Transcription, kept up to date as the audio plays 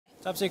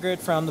Top secret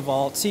from the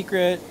vault.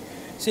 Secret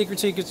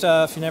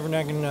stuff. You're never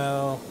not gonna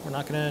know. We're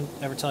not gonna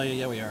ever tell you.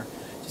 Yeah, we are.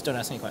 Just don't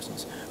ask any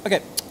questions.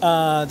 Okay,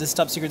 this is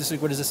top secret this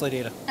week. What is this, Lady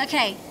Ada?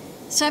 Okay,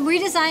 so I'm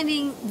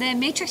redesigning the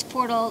Matrix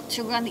portal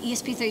to run the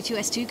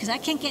ESP32S2 because I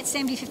can't get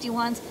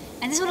SAMD51s,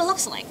 and this is what it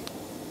looks like.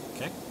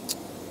 Okay.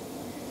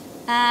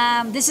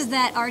 This is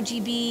that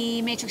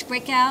RGB matrix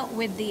breakout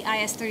with the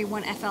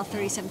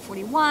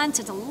IS31FL3741,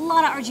 so it's a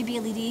lot of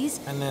RGB LEDs.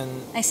 And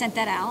then I sent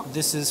that out.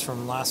 This is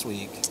from last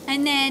week.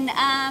 And then,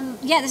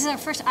 yeah, this is our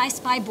first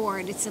iSpy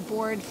board. It's a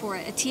board for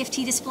a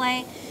TFT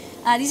display.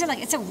 These are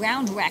like, it's a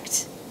round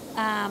rect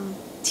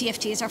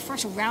TFT. It's our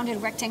first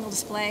rounded rectangle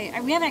display.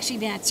 We haven't actually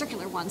been at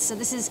circular ones, so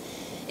this is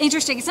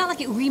interesting. It's not like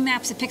it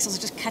remaps the pixels,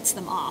 it just cuts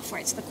them off,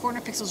 right? So the corner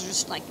pixels are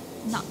just like,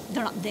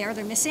 they're not there,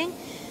 they're missing.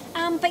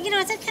 But you know,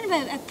 it's a kind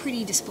of a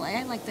pretty display.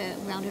 I like the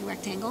rounded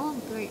rectangle,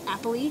 very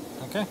Apple-y.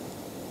 Okay.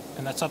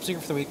 And that's top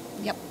secret for the week.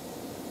 Yep.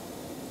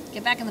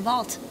 Get back in the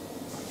vault.